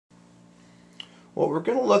What we're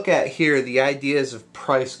going to look at here are the ideas of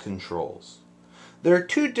price controls. There are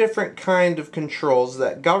two different kinds of controls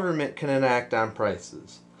that government can enact on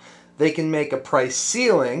prices. They can make a price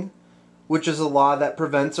ceiling, which is a law that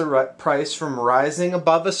prevents a price from rising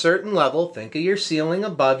above a certain level. Think of your ceiling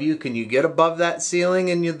above you. Can you get above that ceiling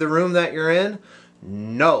in the room that you're in?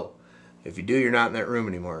 No. If you do, you're not in that room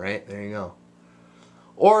anymore, right? There you go.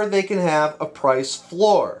 Or they can have a price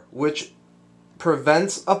floor, which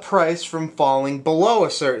prevents a price from falling below a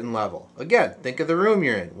certain level. Again, think of the room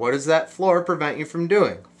you're in. What does that floor prevent you from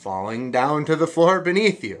doing? Falling down to the floor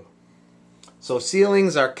beneath you. So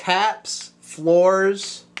ceilings are caps,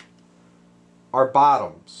 floors are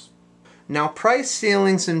bottoms. Now price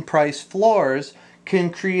ceilings and price floors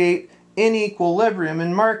can create inequilibrium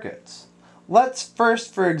in markets. Let's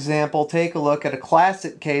first, for example, take a look at a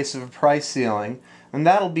classic case of a price ceiling, and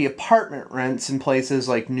that'll be apartment rents in places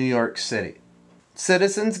like New York City.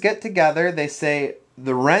 Citizens get together, they say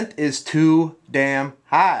the rent is too damn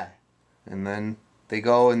high. And then they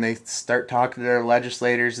go and they start talking to their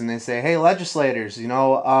legislators and they say, hey legislators,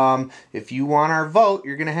 if you want our vote,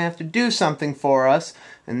 you're going to have to do something for us,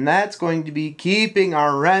 and that's going to be keeping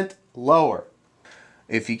our rent lower.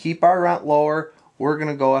 If you keep our rent lower, we're going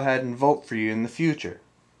to go ahead and vote for you in the future.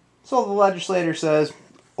 So the legislator says,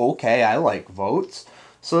 okay, I like votes,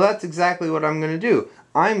 so that's exactly what I'm going to do.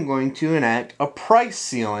 I'm going to enact a price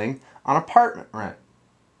ceiling on apartment rent.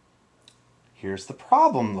 Here's the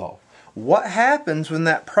problem though. What happens when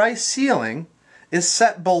that price ceiling is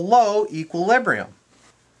set below equilibrium?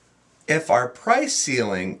 If our price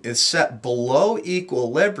ceiling is set below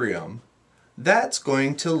equilibrium, that's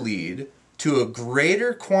going to lead to a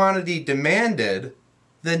greater quantity demanded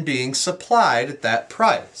than being supplied at that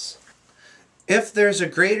price. If there's a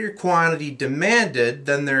greater quantity demanded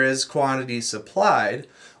than there is quantity supplied,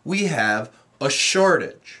 we have a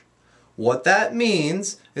shortage. What that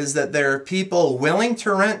means is that there are people willing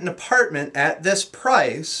to rent an apartment at this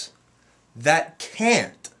price that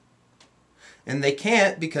can't. And they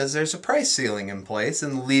can't because there's a price ceiling in place,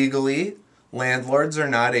 and legally landlords are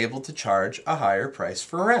not able to charge a higher price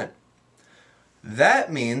for rent.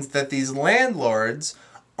 That means that these landlords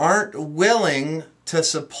aren't willing to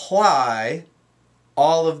supply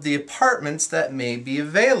all of the apartments that may be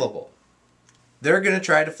available. They're going to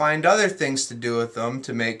try to find other things to do with them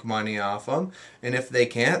to make money off them, and if they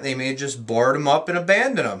can't, they may just board them up and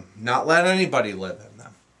abandon them, not let anybody live in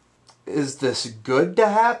them. Is this good to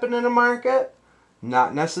happen in a market?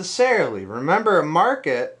 Not necessarily. Remember, a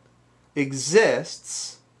market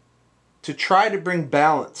exists to try to bring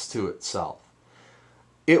balance to itself.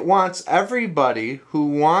 It wants everybody who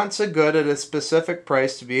wants a good at a specific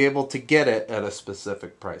price to be able to get it at a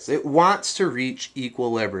specific price. It wants to reach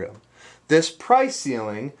equilibrium. This price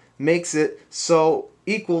ceiling makes it so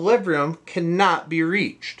equilibrium cannot be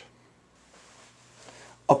reached.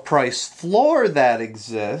 A price floor that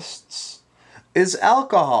exists is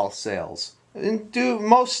alcohol sales.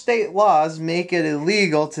 Most state laws make it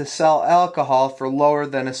illegal to sell alcohol for lower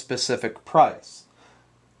than a specific price.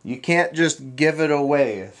 You can't just give it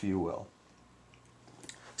away, if you will.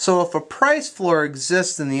 So if a price floor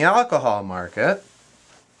exists in the alcohol market,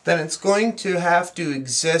 then it's going to have to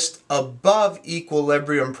exist above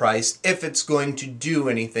equilibrium price if it's going to do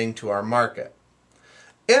anything to our market.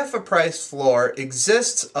 If a price floor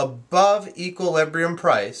exists above equilibrium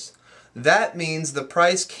price, that means the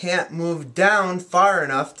price can't move down far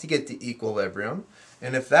enough to get to equilibrium.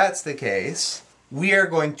 And if that's the case, we are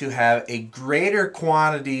going to have a greater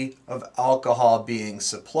quantity of alcohol being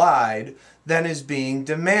supplied than is being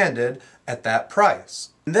demanded at that price.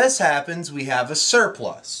 When this happens, we have a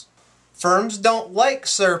surplus. Firms don't like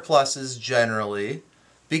surpluses generally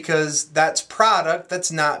because that's product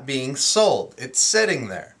that's not being sold. It's sitting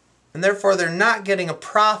there. And therefore they're not getting a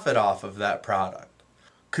profit off of that product.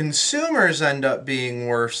 Consumers end up being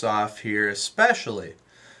worse off here especially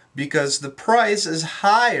because the price is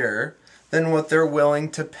higher than what they're willing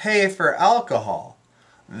to pay for alcohol.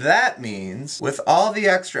 That means with all the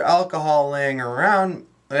extra alcohol laying around,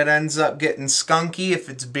 it ends up getting skunky if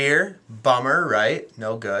it's beer. Bummer, right?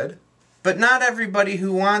 No good. But not everybody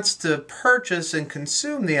who wants to purchase and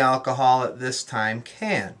consume the alcohol at this time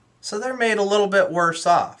can. So they're made a little bit worse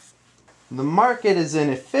off. The market is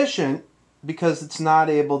inefficient because it's not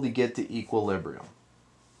able to get to equilibrium.